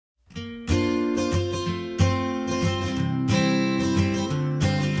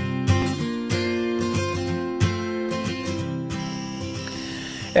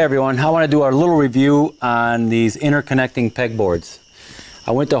Hey everyone, I want to do a little review on these interconnecting pegboards.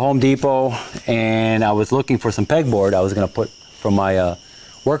 I went to Home Depot and I was looking for some pegboard I was going to put from my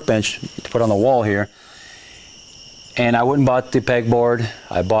workbench to put on the wall here. And I went and bought the pegboard.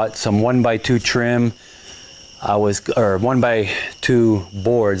 I bought some 1x2 trim. Or 1x2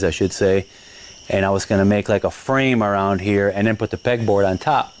 boards, I should say. And I was going to make like a frame around here and then put the pegboard on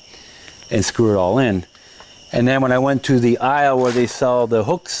top and screw it all in. And then when I went to the aisle where they sell the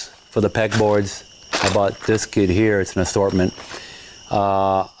hooks for the pegboards, I bought this kit here. It's an assortment.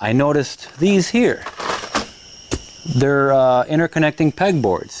 I noticed these here. They're interconnecting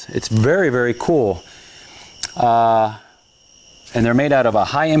pegboards. It's very, very cool. And they're made out of a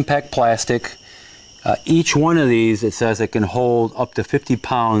high impact plastic. Each one of these, it says it can hold up to 50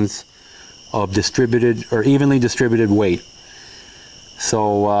 pounds of distributed or evenly distributed weight.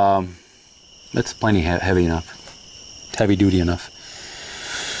 So that's plenty heavy enough, heavy duty enough.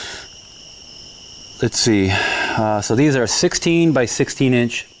 Let's see. So these are 16 by 16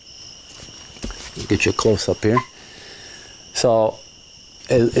 inch. Get you a close up here. So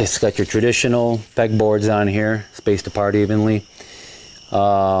it's got your traditional pegboards on here, spaced apart evenly.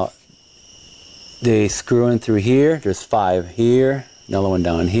 They screw in through here. There's 5 here, another one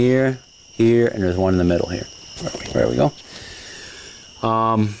down here, here, and there's one in the middle here. There we go.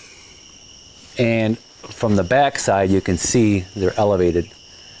 And from the back side, you can see they're elevated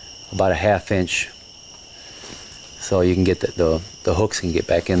about a 1/2 inch, so you can get the hooks can get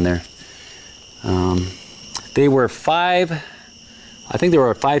back in there. They were I think they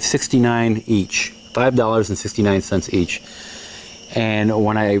were $5.69 each, $5.69 each. And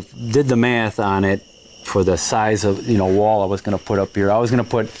when I did the math on it for the size of wall I was going to put up here, I was going to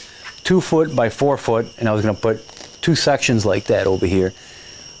put 2 foot by 4 foot, and I was going to put 2 sections like that over here.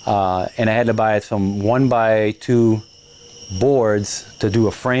 And I had to buy some 1x2 boards to do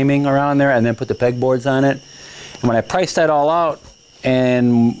a framing around there and then put the pegboards on it. And when I priced that all out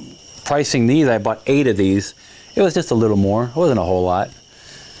and pricing these, I bought 8 of these. It was just a little more. It wasn't a whole lot.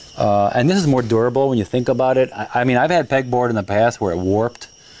 And this is more durable when you think about it. I mean, I've had pegboard in the past where it warped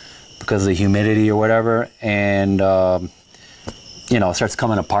because of the humidity or whatever, and it starts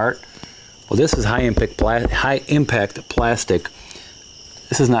coming apart. Well, this is high impact plastic.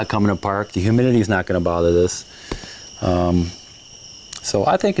 This is not coming apart. The humidity is not going to bother this. So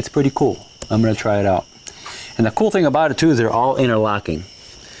I think it's pretty cool. I'm going to try it out. And the cool thing about it too is they're all interlocking.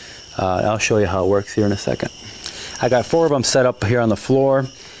 I'll show you how it works here in a second. I got 4 of them set up here on the floor.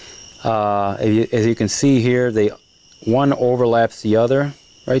 As you can see here, one overlaps the other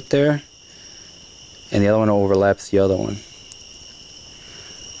right there, and the other one overlaps the other one.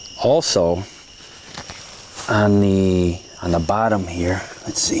 Also, on the bottom here,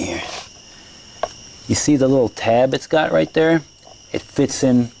 let's see here. You see the little tab it's got right there? It fits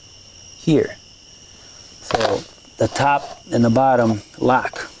in here. So the top and the bottom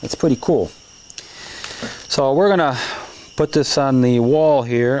lock. It's pretty cool. So we're gonna put this on the wall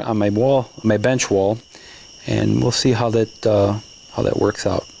here, on my bench wall, and we'll see how that works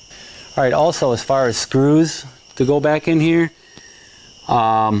out. All right. Also, as far as screws to go back in here,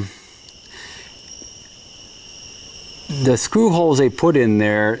 the screw holes they put in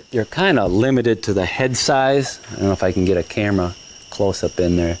there, they're kind of limited to the head size. I don't know if I can get a camera close up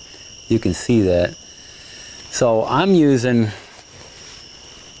in there. You can see that. So I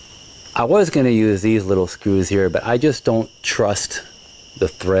was going to use these little screws here, but I just don't trust the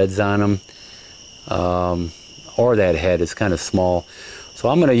threads on them, or that head. It's kind of small. So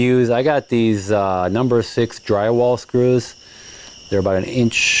I'm going to I got these number 6 drywall screws. They're about 1.25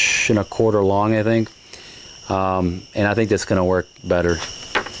 inches long, I think. And I think that's going to work better.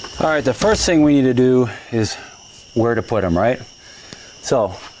 All right, the first thing we need to do is where to put them, right?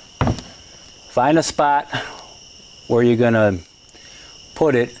 So find a spot where you're going to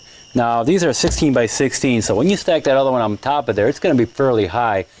put it. Now these are 16 by 16, so when you stack that other one on top of there, it's going to be fairly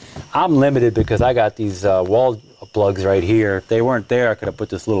high. I'm limited because I got these wall plugs right here. If they weren't there, I could have put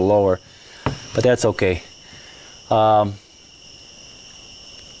this a little lower, but that's okay.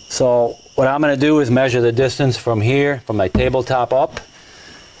 So what I'm going to do is measure the distance from here, from my tabletop up,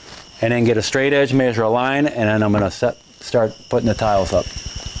 and then get a straight edge, measure a line, and then I'm going to start putting the tiles up.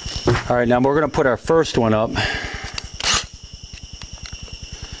 All right, now we're going to put our first one up.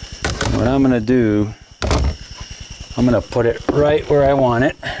 What I'm going to do, I'm going to put it right where I want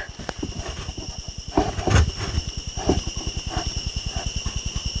it.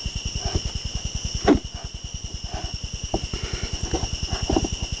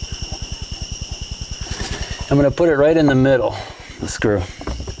 I'm going to put it right in the middle, the screw.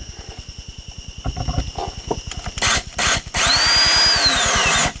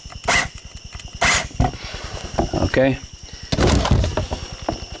 okay?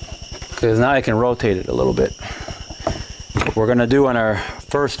 Because now I can rotate it a little bit. What we're gonna do on our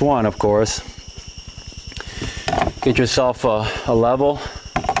first one, of course, get yourself a level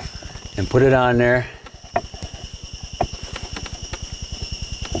and put it on there.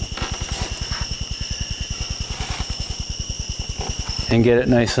 And get it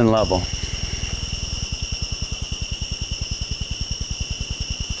nice and level.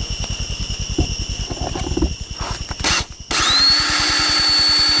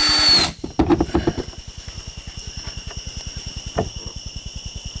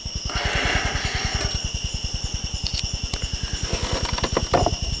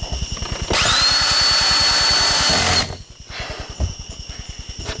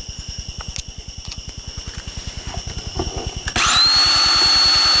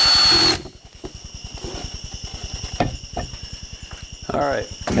 All right,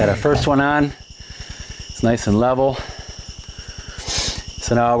 got our first one on. It's nice and level.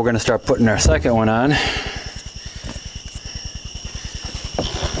 So now we're going to start putting our second one on.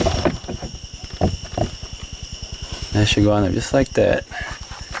 That should go on there just like that.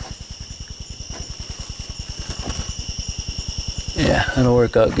 Yeah, that'll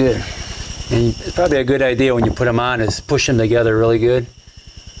work out good. And it's probably a good idea when you put them on is push them together really good.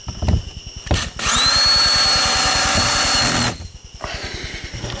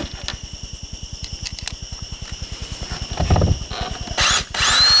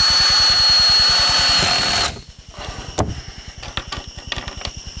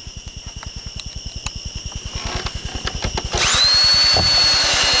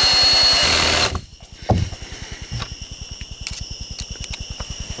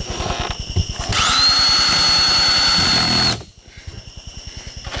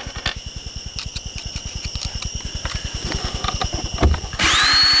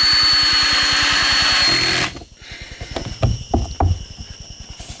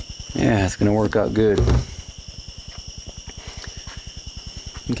 Yeah, it's gonna work out good.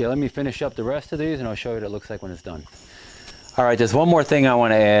 Okay, let me finish up the rest of these and I'll show you what it looks like when it's done. All right, there's one more thing I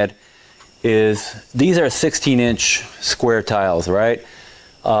want to add is these are 16-inch square tiles, right?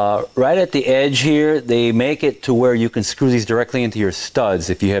 Right at the edge here, they make it to where you can screw these directly into your studs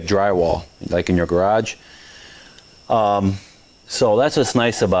if you have drywall, like in your garage. So that's what's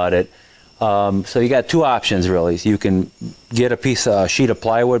nice about it. So you got two options really. So you can get a sheet of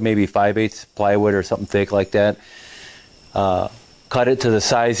plywood, maybe 5/8 plywood or something thick like that. Cut it to the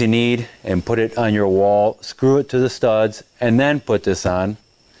size you need and put it on your wall, screw it to the studs, and then put this on.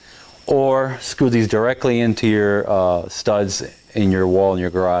 Or screw these directly into your studs in your wall in your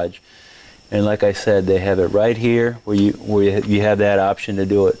garage. And like I said, they have it right here where you have that option to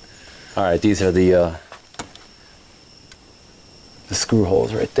do it. All right, these are the screw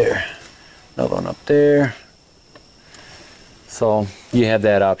holes right there. Another one up there. So you have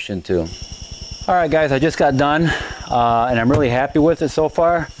that option too. All right guys, I just got done and I'm really happy with it so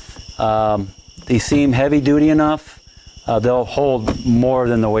far. They seem heavy duty enough. They'll hold more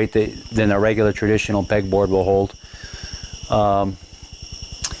than the weight than a regular traditional pegboard will hold.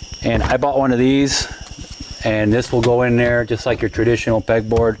 And I bought one of these and this will go in there just like your traditional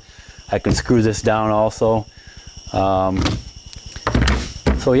pegboard. I can screw this down also.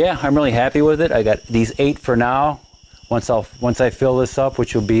 So yeah, I'm really happy with it. I got these 8 for now. Once I fill this up,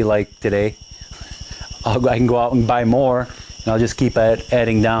 which will be like today, I can go out and buy more, and I'll just keep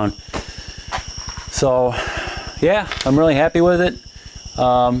adding down. So yeah, I'm really happy with it.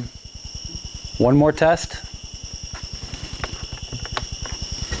 One more test.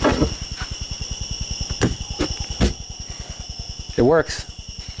 It works.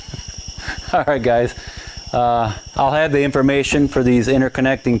 All right, guys. I'll have the information for these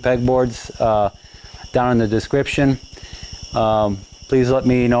interconnecting pegboards down in the description. Please let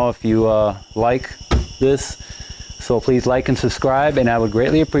me know if you like this. So please like and subscribe, and I would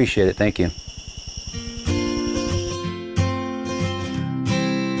greatly appreciate it. Thank you.